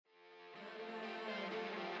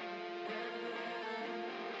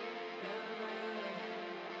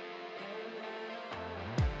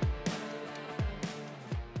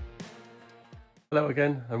Hello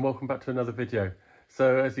again and welcome back to another video.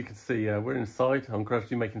 So as you can see, we're inside. I'm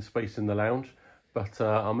gradually making space in the lounge, but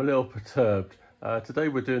I'm a little perturbed. Today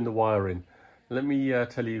we're doing the wiring. Let me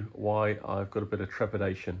tell you why I've got a bit of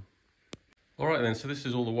trepidation. Alright then, so this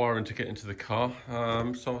is all the wiring to get into the car. So I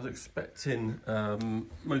was expecting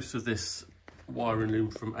most of this wiring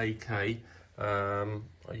loom from AK. I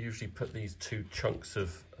usually put these two chunks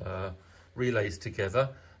of relays together,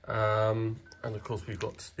 and of course we've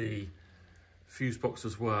got the fuse box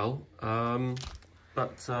as well,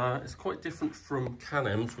 but it's quite different from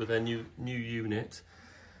Can-Em's with their new unit.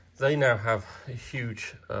 They now have a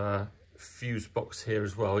huge fuse box here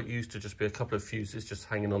as well. It used to just be a couple of fuses just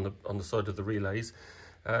hanging on the side of the relays.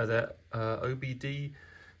 Their OBD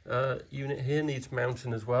unit here needs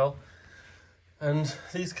mounting as well, and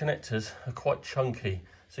these connectors are quite chunky.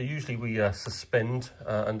 So usually we suspend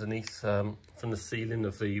underneath from the ceiling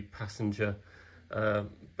of the passenger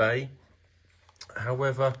bay.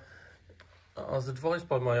 However, I was advised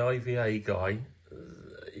by my IVA guy,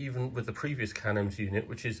 even with the previous Can-Em's unit,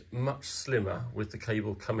 which is much slimmer with the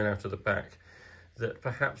cable coming out of the back, that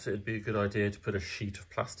perhaps it'd be a good idea to put a sheet of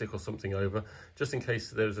plastic or something over, just in case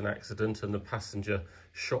there was an accident and the passenger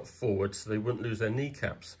shot forward so they wouldn't lose their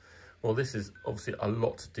kneecaps. Well, this is obviously a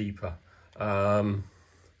lot deeper, so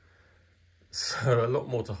a lot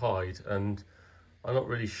more to hide, and I'm not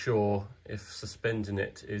really sure if suspending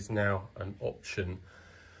it is now an option.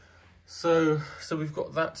 So we've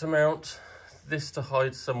got that to mount, this to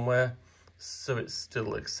hide somewhere, so it's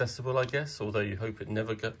still accessible, I guess, although you hope it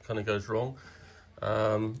never kind of goes wrong.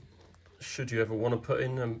 Should you ever want to put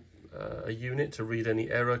in a unit to read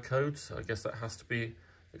any error codes, I guess that has to be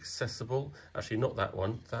accessible. Actually, not that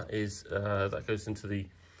one. That is that goes into the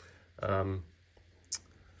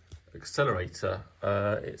accelerator.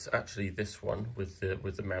 It's actually this one with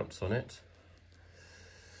the mounts on it.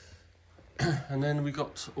 And then we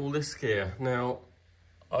got all this gear. Now,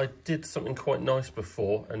 I did something quite nice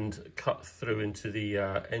before and cut through into the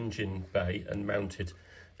engine bay and mounted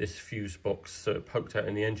this fuse box so it poked out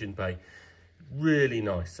in the engine bay. Really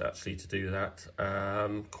nice actually to do that.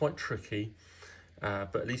 Quite tricky,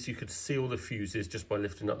 but at least you could see all the fuses just by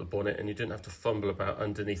lifting up the bonnet, and you didn't have to fumble about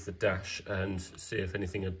underneath the dash and see if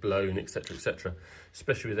anything had blown, etc, etc,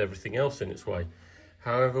 especially with everything else in its way.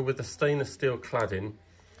 However, with the stainless steel cladding,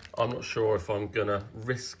 I'm not sure if I'm gonna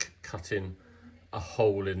risk cutting a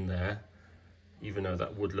hole in there, even though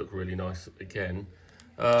that would look really nice again.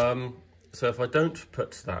 So if I don't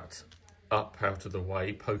put that up out of the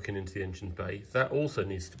way, poking into the engine bay, that also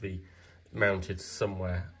needs to be mounted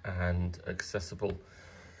somewhere and accessible.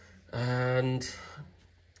 And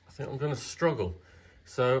I think I'm going to struggle.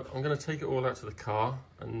 So I'm going to take it all out to the car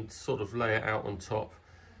and sort of lay it out on top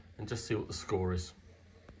and just see what the score is.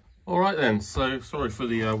 Alright then, so sorry for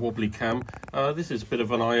the wobbly cam. This is a bit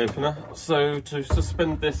of an eye-opener. So to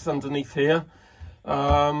suspend this underneath here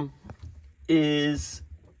is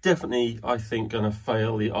definitely, I think, going to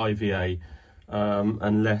fail the IVA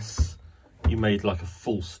unless you made like a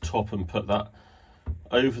false top and put that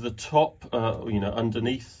over the top, you know,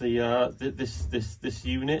 underneath the this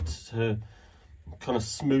unit to kind of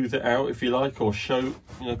smooth it out, if you like, or show,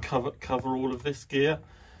 you know, cover all of this gear.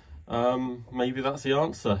 Maybe that's the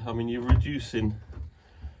answer. I mean, you're reducing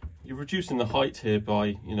the height here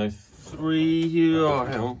by, you know, four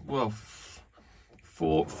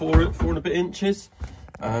and a bit inches.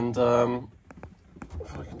 And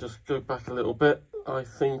if I can just go back a little bit, I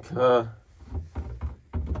think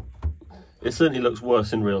it certainly looks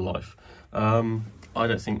worse in real life. I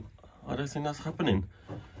don't think that's happening.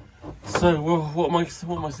 So, well, what am I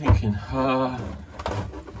thinking? Well,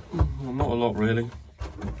 not a lot really.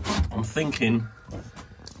 I'm thinking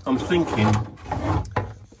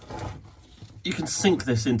you can sink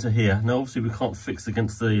this into here. Now, obviously, we can't fix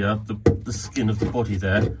against the skin of the body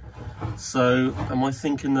there. So, am I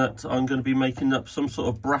thinking that I'm going to be making up some sort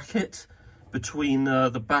of bracket between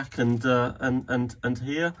the back and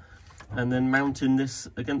here, and then mounting this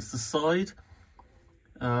against the side?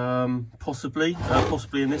 Possibly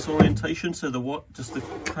in this orientation, so just the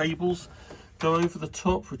cables go over the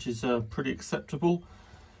top, which is pretty acceptable.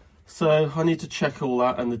 So I need to check all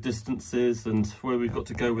that and the distances and where we've got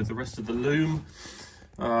to go with the rest of the loom.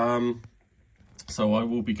 So I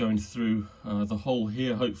will be going through the hole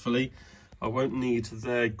here, hopefully. I won't need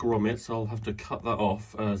their grommet, so I'll have to cut that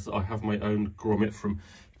off, as I have my own grommet from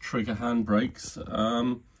Trigger handbrakes.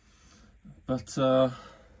 But I'm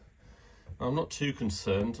not too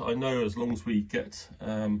concerned. I know as long as we get,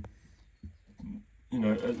 you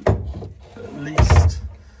know, at least,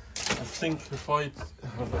 I think if I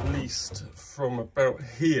have at least from about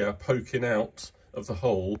here poking out of the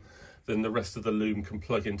hole, then the rest of the loom can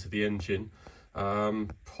plug into the engine.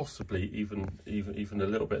 Possibly even a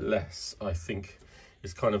little bit less, I think,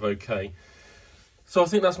 is kind of okay. So I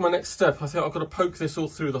think that's my next step. I think I've got to poke this all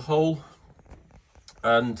through the hole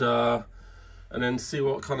and then see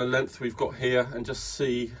what kind of length we've got here, and just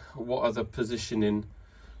see what other positioning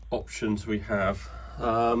options we have.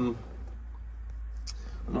 I'm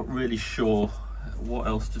not really sure what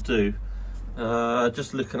else to do.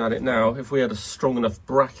 Just looking at it now, if we had a strong enough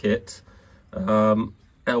bracket,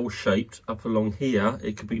 L-shaped up along here,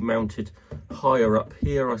 it could be mounted higher up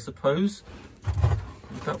here, I suppose.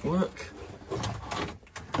 Would that work?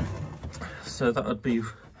 So that would be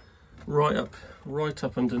right up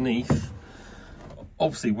underneath.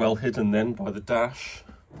 Obviously well hidden then by the dash.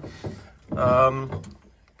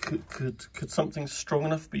 Could something strong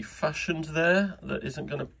enough be fashioned there that isn't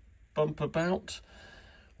going to bump about?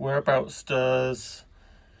 Whereabouts does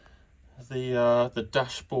the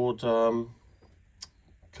dashboard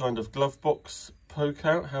kind of glove box poke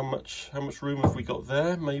out? How much room have we got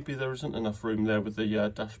there? Maybe there isn't enough room there with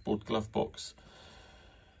the dashboard glove box.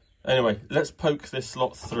 Anyway, let's poke this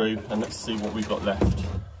lot through and let's see what we've got left.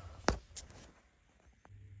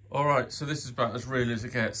 All right, so this is about as real as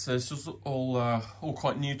it gets. So it's just all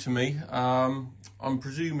quite new to me. I'm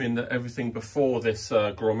presuming that everything before this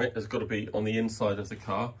grommet has got to be on the inside of the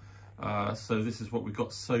car. So this is what we've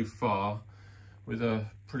got so far, with a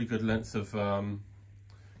pretty good length of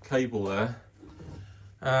cable there.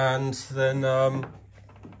 And then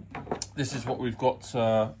this is what we've got.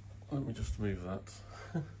 Let me just move that.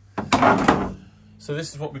 So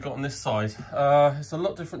this is what we've got on this side. It's a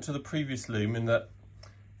lot different to the previous loom in that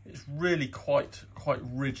it's really quite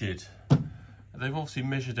rigid. They've obviously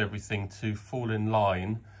measured everything to fall in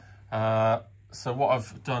line. So what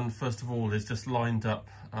I've done first of all is just lined up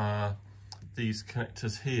these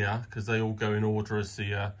connectors here, because they all go in order as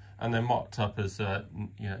the and they're marked up as you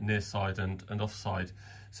know, near side and off side.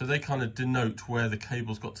 So they kind of denote where the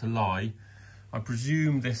cable's got to lie. I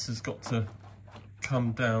presume this has got to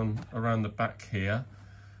come down around the back here.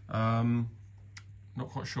 Not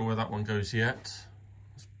quite sure where that one goes yet.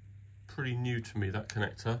 It's pretty new to me, that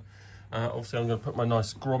connector. Obviously I'm going to put my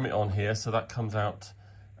nice grommet on here, so that comes out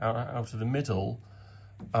of the middle.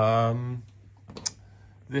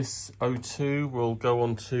 This O2 will go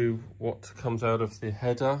on to what comes out of the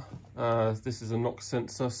header. This is a knock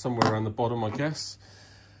sensor somewhere around the bottom, I guess.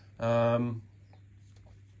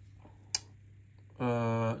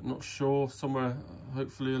 Not sure, somewhere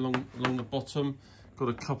hopefully along the bottom. Got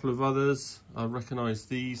a couple of others. I recognise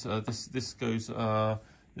these. This goes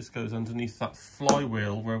underneath that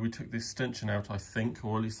flywheel where we took the extension out, I think,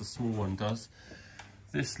 or at least the small one does.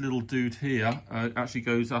 This little dude here actually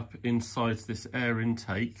goes up inside this air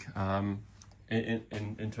intake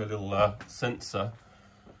into a little sensor,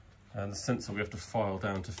 and the sensor we have to file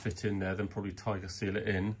down to fit in there, then probably tiger seal it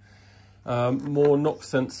in. More knock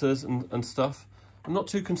sensors and stuff. I'm not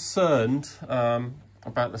too concerned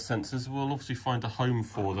about the sensors. We'll obviously find a home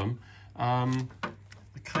for them.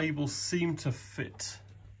 The cables seem to fit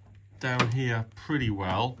down here pretty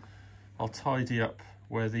well. I'll tidy up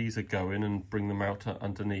where these are going and bring them out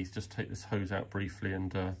underneath. Just take this hose out briefly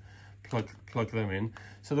and plug them in.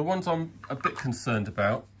 So the ones I'm a bit concerned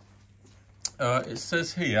about, it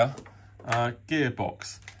says here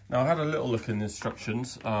gearbox. Now I had a little look in the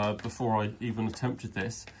instructions before I even attempted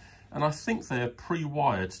this, and I think they are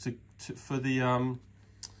pre-wired for the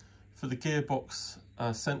gearbox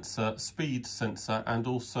sensor, speed sensor, and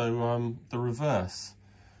also the reverse,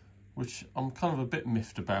 which I'm kind of a bit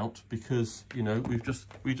miffed about, because you know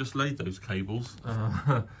we just laid those cables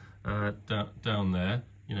down there.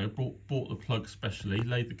 You know, bought the plug specially,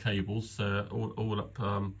 laid the cables all up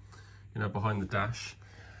you know, behind the dash.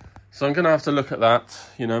 So I'm going to have to look at that.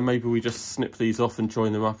 You know, maybe we just snip these off and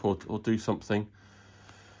join them up, or do something.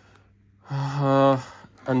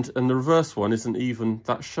 And the reverse one isn't even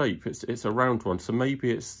that shape. It's a round one. So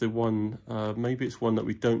maybe it's the one. Maybe it's one that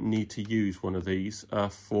we don't need to use one of these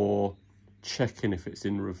for checking if it's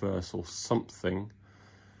in reverse or something.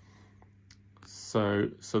 So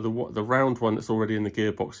the round one that's already in the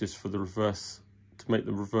gearbox is for the reverse, to make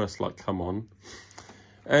the reverse light come on.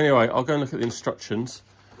 Anyway, I'll go and look at the instructions.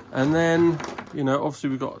 And then, you know, obviously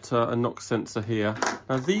we've got a knock sensor here.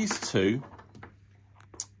 Now these two,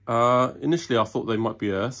 initially I thought they might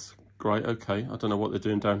be earths. Great, okay, I don't know what they're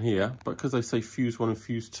doing down here, but because they say fuse 1 and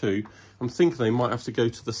fuse 2, I'm thinking they might have to go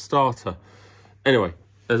to the starter. Anyway,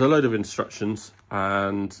 there's a load of instructions,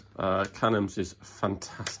 and Canham's is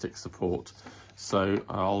fantastic support. So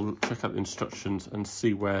I'll check out the instructions and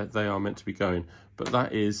see where they are meant to be going. But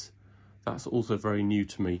that's also very new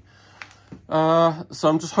to me. So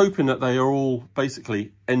I'm just hoping that they are all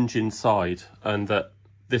basically engine side and that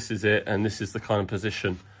this is it and this is the kind of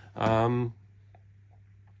position.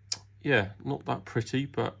 Yeah, not that pretty,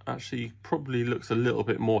 but actually probably looks a little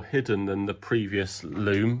bit more hidden than the previous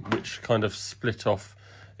loom, which kind of split off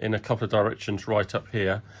in a couple of directions right up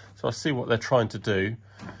here. So I see what they're trying to do.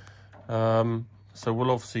 So we'll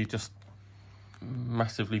obviously just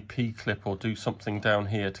massively P-clip or do something down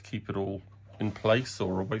here to keep it all in place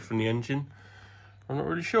or away from the engine. I'm not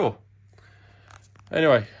really sure.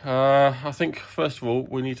 Anyway, I think first of all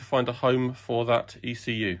we need to find a home for that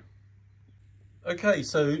ECU. Okay,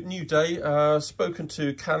 so new day. Spoken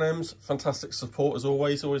to Canems, fantastic support as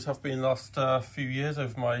always have been the last few years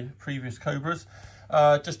over my previous Cobras.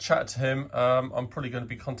 Just chatted to him. I'm probably going to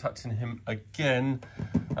be contacting him again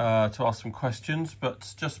to ask some questions,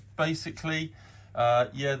 but just basically,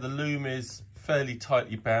 yeah, the loom is fairly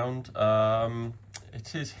tightly bound.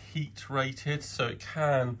 It is heat rated, so it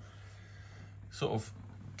can sort of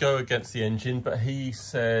go against the engine, but he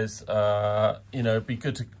says, you know, it'd be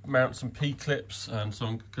good to mount some P-clips, and so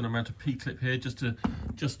I'm going to mount a P-clip here just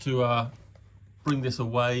to bring this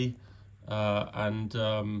away and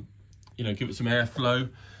you know, give it some airflow.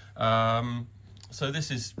 So this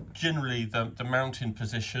is generally the mounting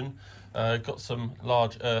position. Got some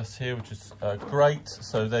large earths here, which is great.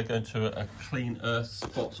 So they're going to a clean earth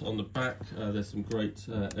spot on the back. There's some great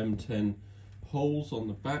M10 holes on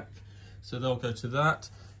the back, so they'll go to that.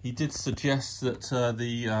 He did suggest that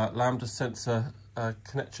the lambda sensor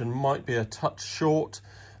connection might be a touch short,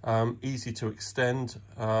 easy to extend,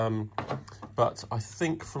 but I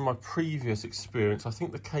think from my previous experience, I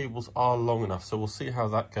think the cables are long enough, so we'll see how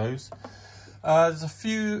that goes. There's a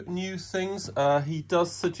few new things. He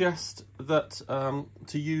does suggest that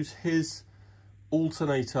to use his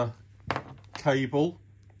alternator cable.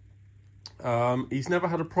 He's never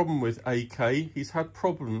had a problem with AK. He's had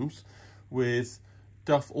problems with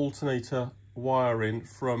Duff alternator wiring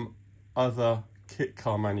from other kit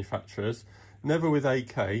car manufacturers. Never with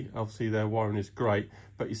AK. Obviously their wiring is great,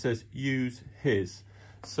 but he says use his.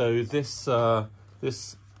 So this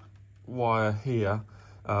this wire here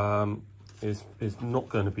is not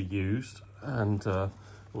going to be used, and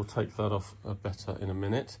we'll take that off better in a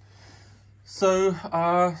minute. So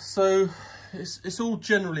so it's all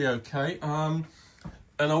generally okay, and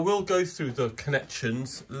I will go through the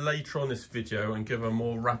connections later on this video and give a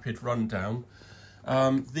more rapid rundown.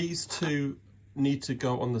 These two need to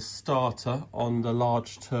go on the starter, on the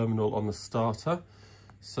large terminal on the starter,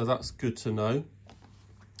 so that's good to know.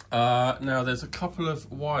 Now there's a couple of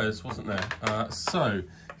wires, wasn't there? So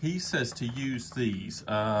he says to use these.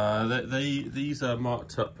 These are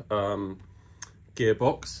marked up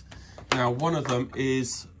gearbox. Now one of them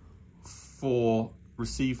is for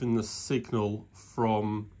receiving the signal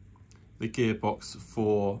from the gearbox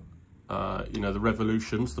for you know, the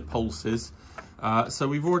revolutions, the pulses. So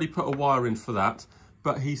we've already put a wire in for that,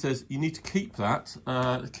 but he says you need to keep that,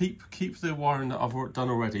 keep the wiring that I've done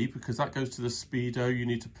already, because that goes to the speedo. You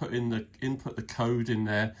need to input the code in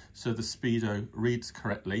there so the speedo reads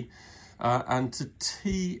correctly, and to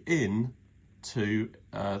tee in to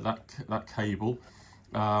that cable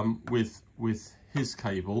with his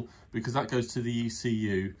cable, because that goes to the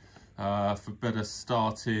ECU for better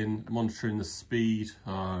starting, monitoring the speed,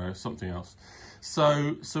 something else.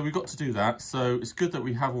 So we've got to do that. So it's good that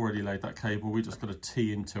we have already laid that cable. We just got to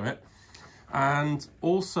tee into it. And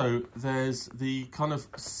also there's the kind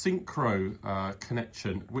of synchro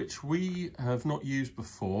connection, which we have not used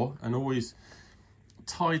before and always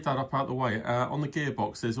tied that up out of the way. On the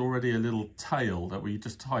gearbox, there's already a little tail that we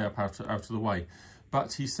just tie up out of the way.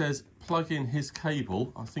 But he says plug in his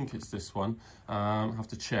cable, I think it's this one, I have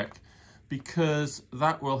to check, because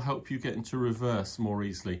that will help you get into reverse more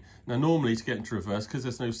easily. Now normally to get into reverse, because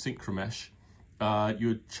there's no synchro mesh, you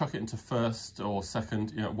would chuck it into first or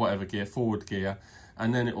second, you know, whatever gear, forward gear,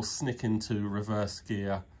 and then it will snick into reverse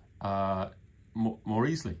gear more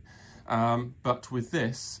easily. But with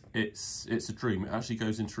this, it's a dream. It actually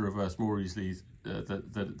goes into reverse more easily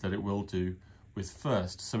than it will do with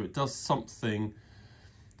first. So it does something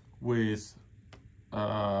with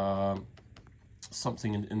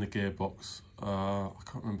something in the gearbox. I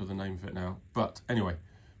can't remember the name of it now, but anyway,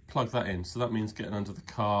 plug that in. So that means getting under the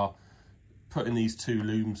car, putting these two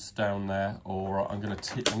looms down there, or I'm going to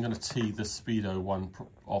tee the speedo one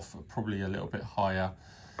off probably a little bit higher,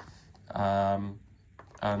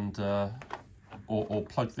 or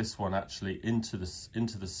plug this one actually into the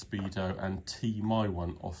speedo and tee my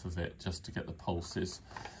one off of it just to get the pulses.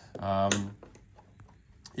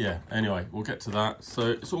 Yeah, anyway, we'll get to that.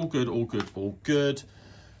 So it's all good, all good, all good.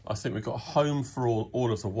 I think we've got a home for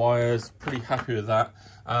all of the wires. Pretty happy with that.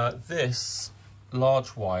 This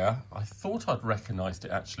large wire, I thought I'd recognised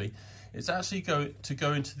it actually. It's actually going to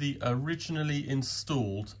go into the originally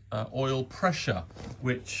installed oil pressure,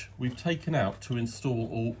 which we've taken out to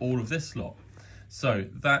install all of this lot. So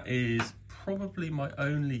that is probably my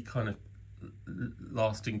only kind of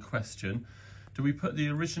lasting question. Do we put the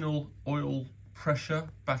original oil pressure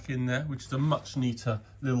back in there, which is a much neater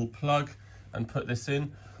little plug, and put this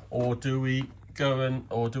in, or do we go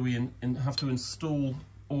have to install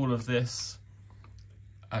all of this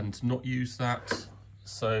and not use that?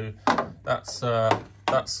 So that's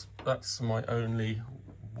my only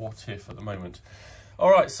what if at the moment. All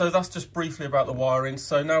right, so that's just briefly about the wiring.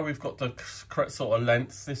 So now we've got the correct sort of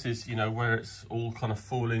length. This is, you know, where it's all kind of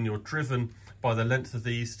falling. You're driven by the length of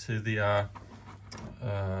these to the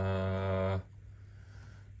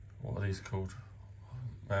what are these called?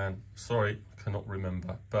 Man, sorry, cannot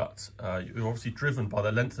remember. But you're obviously driven by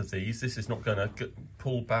the length of these. This is not going to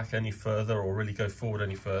pull back any further or really go forward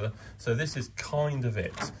any further. So this is kind of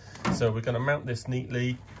it. So we're going to mount this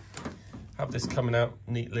neatly, have this coming out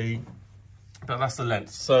neatly, but that's the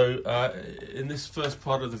length. So in this first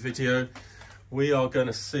part of the video, we are going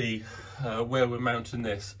to see where we're mounting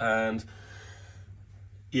this. And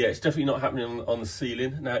yeah, it's definitely not happening on the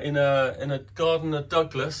ceiling. Now, in a Gardner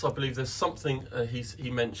Douglas, I believe there's something he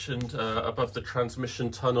mentioned above the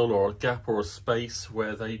transmission tunnel, or a gap or a space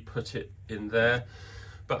where they put it in there.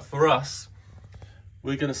 But for us,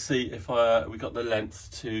 we're going to see if we got the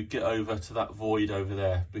length to get over to that void over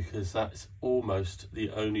there, because that's almost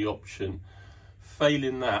the only option.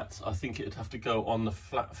 Failing that, I think it'd have to go on the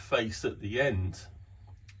flat face at the end,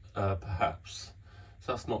 perhaps.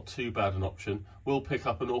 So that's not too bad an option. We'll pick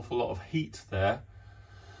up an awful lot of heat there.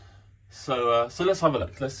 So let's have a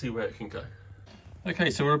look. Let's see where it can go. Okay,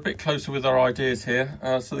 so we're a bit closer with our ideas here.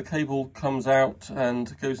 So the cable comes out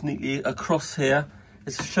and goes neatly across here.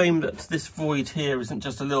 It's a shame that this void here isn't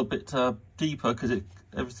just a little bit deeper, because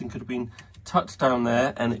everything could have been tucked down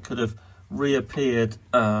there and it could have reappeared,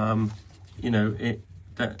 you know,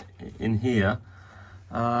 in here.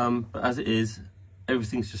 But as it is,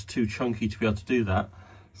 everything's just too chunky to be able to do that.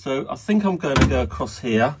 So I think I'm going to go across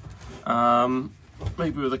here,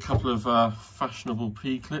 maybe with a couple of fashionable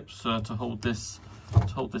P-clips to hold this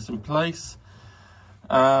in place.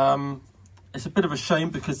 It's a bit of a shame,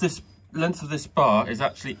 because this length of this bar is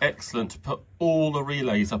actually excellent to put all the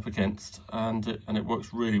relays up against, and it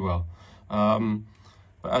works really well.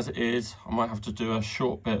 But as it is, I might have to do a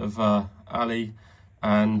short bit of alley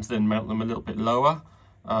and then mount them a little bit lower.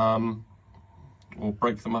 Or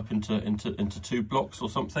break them up into two blocks or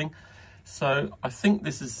something. So I think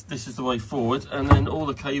this is the way forward, and then all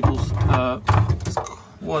the cables, it's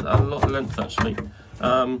quite a lot of length actually,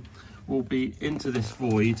 will be into this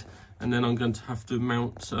void, and then I'm going to have to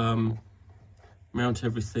mount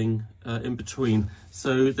everything in between.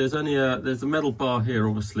 So there's a metal bar here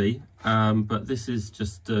obviously, but this is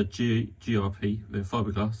just GRP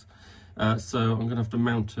fiberglass. So I'm going to have to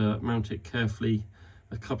mount it carefully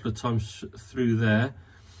a couple of times through there.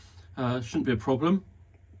 Shouldn't be a problem.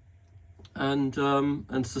 And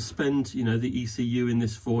suspend, you know, the ECU in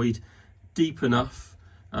this void deep enough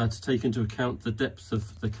to take into account the depths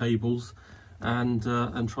of the cables, and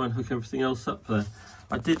try and hook everything else up there.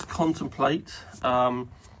 I did contemplate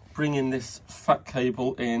bringing this fat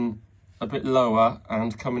cable in a bit lower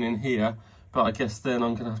and coming in here, but I guess then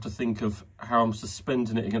I'm going to have to think of how I'm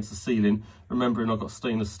suspending it against the ceiling, remembering I've got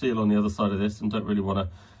stainless steel on the other side of this and don't really want to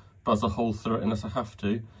buzz a hole through it unless I have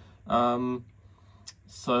to.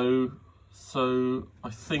 So I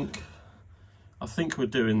think we're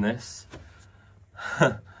doing this.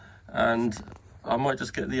 And I might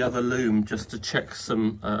just get the other loom just to check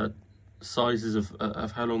some sizes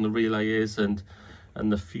of how long the relay is and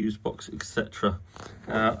the fuse box, etc.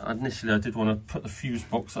 Initially I did want to put the fuse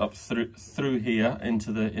box up through here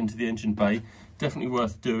into the engine bay. Definitely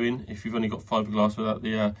worth doing if you've only got fiberglass without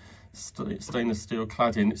the stainless steel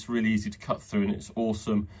cladding. It's really easy to cut through and it's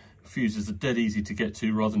awesome. Fuses are dead easy to get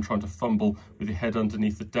to rather than trying to fumble with your head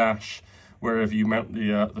underneath the dash wherever you mount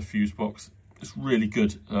the fuse box. It's really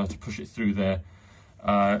good to push it through there,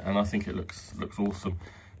 and I think it looks awesome.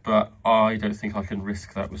 But I don't think I can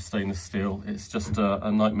risk that with stainless steel. It's just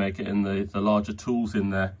a nightmare getting the larger tools in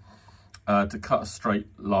there to cut a straight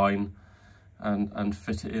line and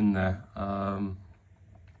fit it in there.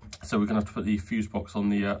 So we're going to have to put the fuse box on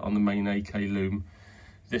the main AK loom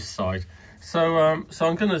this side. So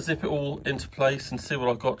I'm going to zip it all into place and see what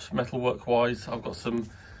I've got metalwork wise. I've got some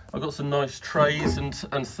I've got some nice trays and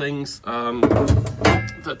things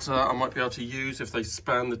that I might be able to use if they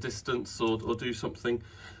span the distance or do something.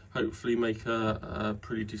 Hopefully make a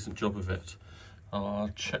pretty decent job of it. I'll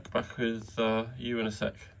check back with you in a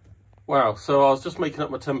sec. Wow, so I was just making up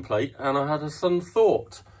my template and I had a sudden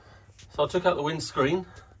thought. So I took out the windscreen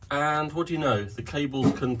and what do you know, the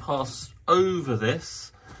cables can pass over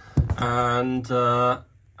this and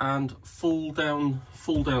fall down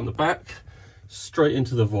the back straight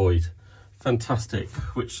into the void. Fantastic,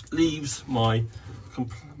 which leaves my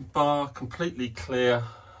bar completely clear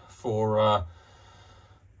for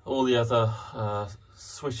all the other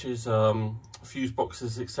switches, fuse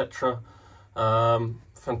boxes, etc.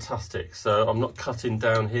 Fantastic. So I'm not cutting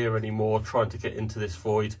down here anymore, trying to get into this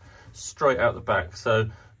void, straight out the back. So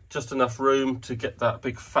just enough room to get that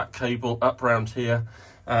big fat cable up round here,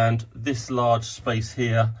 and this large space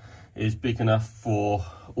here is big enough for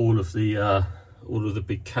all of the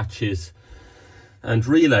big catches and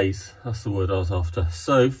relays. That's the word I was after.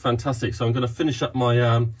 So fantastic. So I'm going to finish up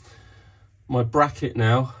my my bracket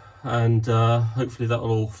now, and hopefully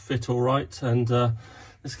that'll all fit all right, and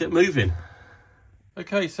let's get moving.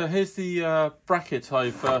 Okay, so here's the bracket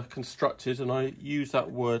I've constructed, and I use that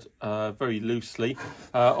word very loosely.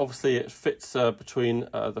 Obviously it fits between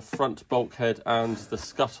the front bulkhead and the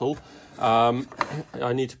scuttle.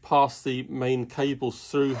 I need to pass the main cables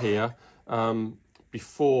through here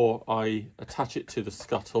before I attach it to the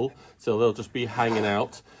scuttle, so they'll just be hanging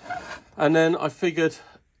out. And then I figured,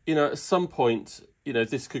 you know, at some point, you know,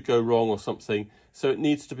 this could go wrong or something, so it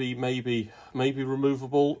needs to be maybe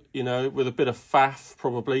removable, you know, with a bit of faff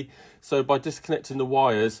probably. So by disconnecting the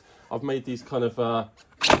wires, I've made these kind of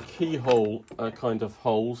keyhole kind of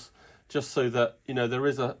holes, just so that, you know, there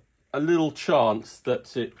is a little chance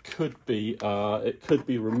that it could be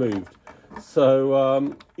removed.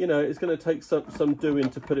 So you know, it's going to take some doing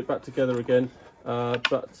to put it back together again,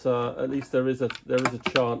 but at least there is a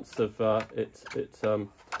chance of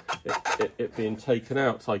it being taken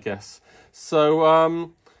out, I guess.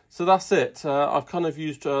 So so that's it. I've kind of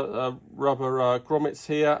used rubber grommets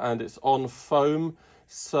here, and it's on foam,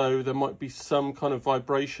 so there might be some kind of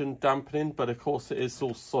vibration dampening, but of course it is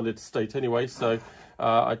all solid state anyway, so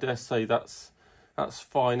I dare say that's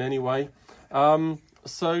fine anyway.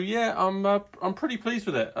 So yeah, I'm pretty pleased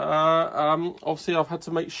with it. Obviously I've had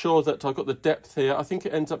to make sure that I've got the depth here. I think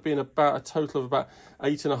it ends up being about a total of about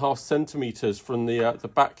 8.5 centimeters from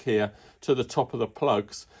the back here to the top of the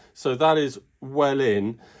plugs. So that is well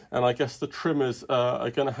in, and I guess the trimmers are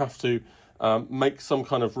going to have to make some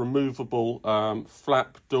kind of removable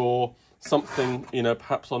flap door, something, you know,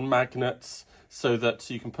 perhaps on magnets, so that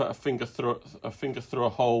you can put a finger through a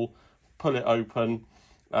hole, pull it open,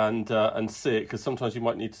 and see it, because sometimes you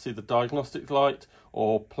might need to see the diagnostic light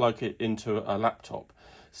or plug it into a laptop.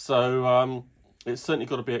 So it's certainly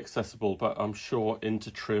got to be accessible, but I'm sure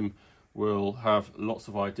Intertrim will have lots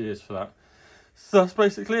of ideas for that. So that's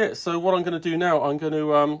basically it. So what I'm going to do now, I'm going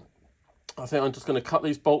to I think I'm just going to cut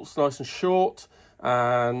these bolts nice and short,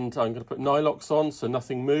 and I'm going to put nylocks on so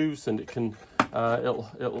nothing moves, and it can it'll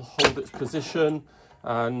hold its position,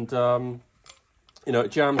 and you know,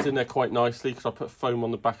 it jams in there quite nicely because I put foam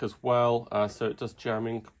on the back as well, so it does jam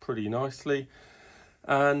in pretty nicely.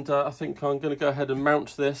 And I think I'm going to go ahead and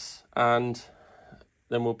mount this, and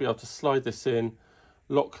then we'll be able to slide this in,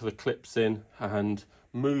 lock the clips in, and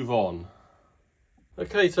move on.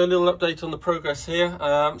 Okay, so a little update on the progress here.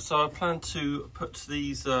 So I plan to put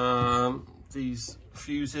these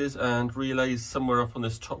fuses and relays somewhere up on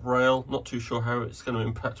this top rail. Not too sure how it's going to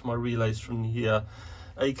impact my relays from the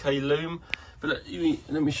AK Loom. But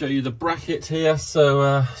let me show you the bracket here.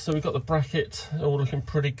 So so we've got the bracket all looking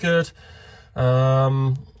pretty good,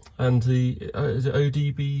 and the is it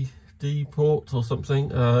ODBD port or something?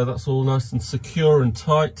 That's all nice and secure and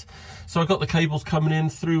tight. So I've got the cables coming in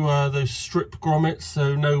through those strip grommets,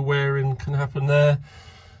 so no wearing can happen there.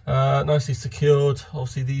 Nicely secured.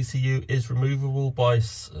 Obviously the ECU is removable by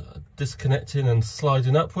disconnecting and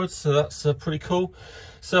sliding upwards, so that's pretty cool.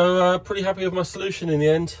 So pretty happy with my solution in the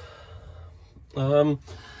end.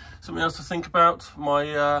 Something else to think about,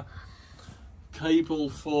 my cable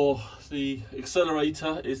for the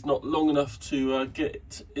accelerator is not long enough to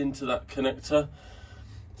get into that connector,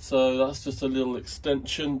 so that's just a little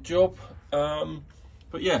extension job.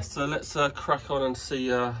 But yeah, so let's crack on and see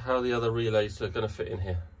how the other relays are going to fit in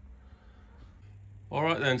here.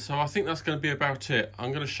 Alright then, so I think that's going to be about it.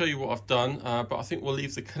 I'm going to show you what I've done, but I think we'll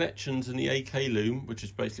leave the connections in the AK Loom, which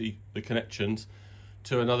is basically the connections,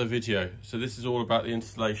 to another video. So this is all about the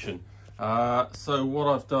installation. So what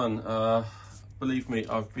I've done, believe me,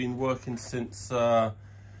 I've been working since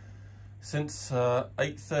since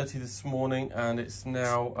 8:30 this morning, and it's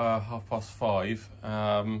now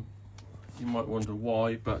 5:30. You might wonder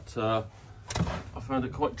why, but I found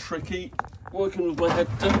it quite tricky working with my head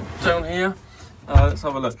down here. Let's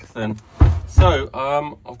have a look then. So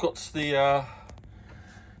I've got the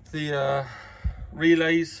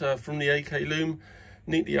relays from the AK Loom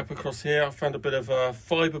neatly up across here. I found a bit of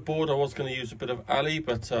fibre board. I was going to use a bit of alley,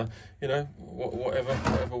 but you know,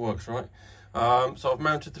 whatever works, right? So I've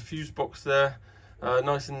mounted the fuse box there,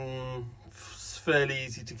 nice and fairly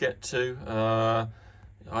easy to get to.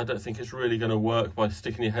 I don't think it's really going to work by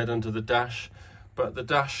sticking your head under the dash, but the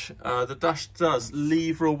dash does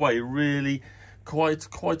lever away really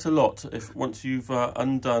quite a lot. If once you've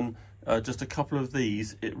undone just a couple of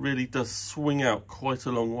these, it really does swing out quite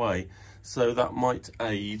a long way. So that might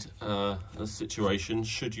aid a situation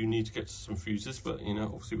should you need to get to some fuses, but you know,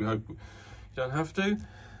 obviously we hope you don't have to.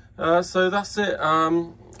 So that's it.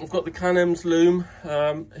 I've got the Can-M's loom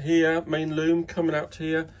here, main loom coming out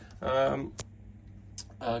here, going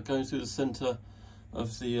through the centre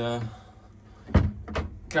of the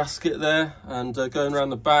gasket there, and going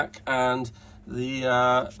around the back, and the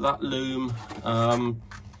that loom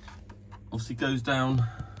obviously goes down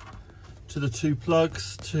to the two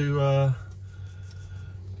plugs to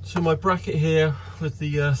my bracket here with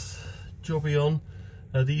the jobby on,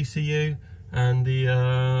 the ECU and the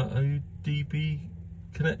ODB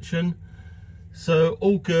connection. So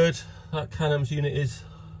all good. That Can-M's unit is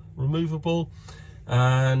removable,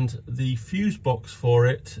 and the fuse box for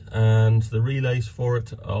it and the relays for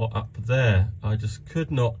it are up there. I just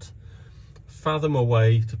could not fathom a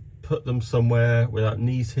way to put them somewhere without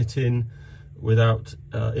knees hitting, without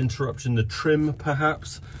interrupting the trim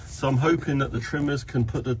perhaps. So I'm hoping that the trimmers can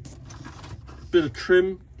put a bit of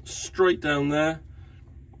trim straight down there,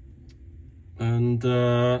 and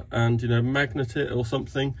you know, magnet it or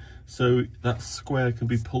something so that square can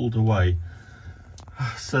be pulled away.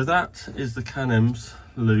 So that is the Can-M's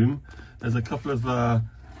loom. There's a couple of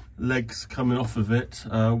legs coming off of it.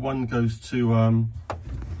 One goes to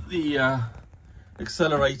the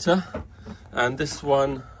accelerator, and this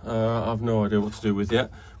one I've no idea what to do with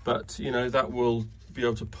yet, but you know, that will be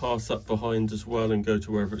able to pass up behind as well and go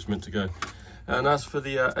to wherever it's meant to go. And as for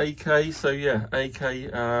the AK, so yeah,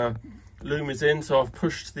 AK loom is in, so I've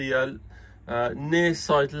pushed the near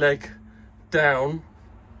side leg down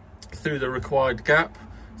through the required gap,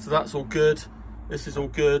 so that's all good. This is all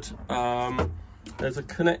good. There's a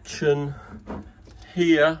connection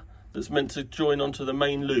here that's meant to join onto the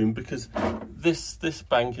main loom, because this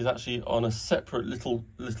bank is actually on a separate little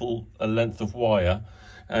length of wire,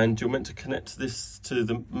 and you're meant to connect this to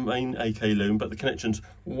the main AK loom, but the connection's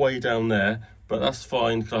way down there. But that's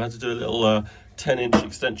fine, because I had to do a little 10-inch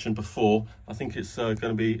extension before. I think it's going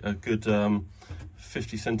to be a good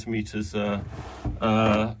 50 centimeters on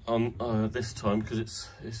this time, because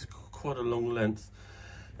it's quite a long length.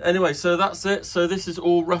 Anyway, so that's it. So this is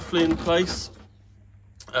all roughly in place.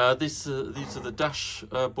 These are the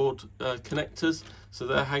dashboard connectors, so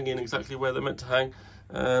they're hanging exactly where they're meant to hang,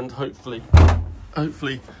 and hopefully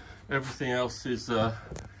everything else is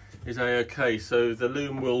a-okay. So the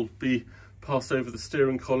loom will be passed over the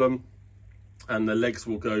steering column, and the legs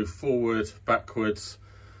will go forward, backwards,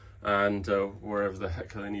 and wherever the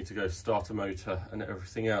heck they need to go, starter motor and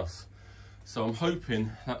everything else. So I'm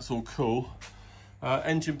hoping that's all cool.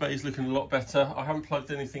 Engine bay is looking a lot better. I haven't plugged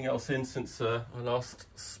anything else in since I last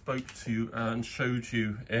spoke to you and showed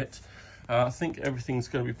you it. I think everything's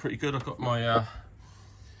going to be pretty good. I've got my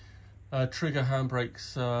trigger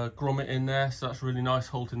handbrakes grommet in there, so that's really nice,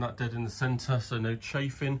 holding that dead in the centre, so no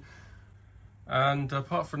chafing. And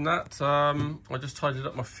apart from that, I just tidied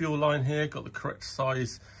up my fuel line here, got the correct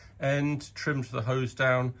size end, trimmed the hose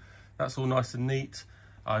down. That's all nice and neat.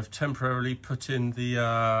 I've temporarily put in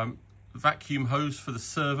the vacuum hose for the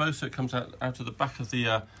servo, so it comes out of the back of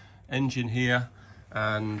the engine here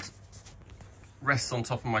and rests on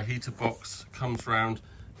top of my heater box, comes round.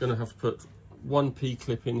 Gonna have to put one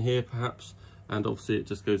P-clip in here perhaps, and obviously it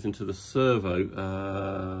just goes into the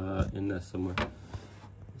servo in there somewhere.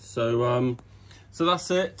 So so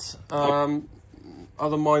that's it.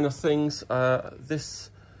 Other minor things, this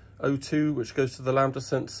O2 which goes to the lambda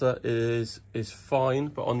sensor is fine,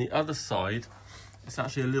 but on the other side it's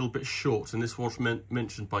actually a little bit short, and this was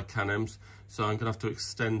mentioned by Can-M's, so I'm gonna have to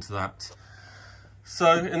extend that.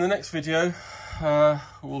 So in the next video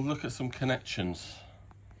we'll look at some connections.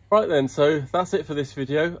 Right then, so that's it for this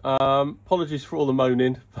video. Apologies for all the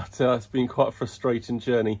moaning, but it's been quite a frustrating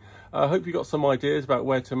journey. I hope you got some ideas about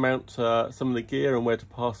where to mount some of the gear and where to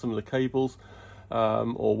pass some of the cables,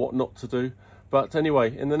 or what not to do. But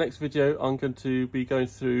anyway, in the next video, I'm going to be going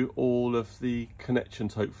through all of the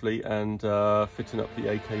connections, hopefully, and fitting up the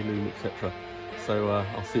AK loom, etc. So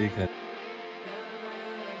I'll see you again.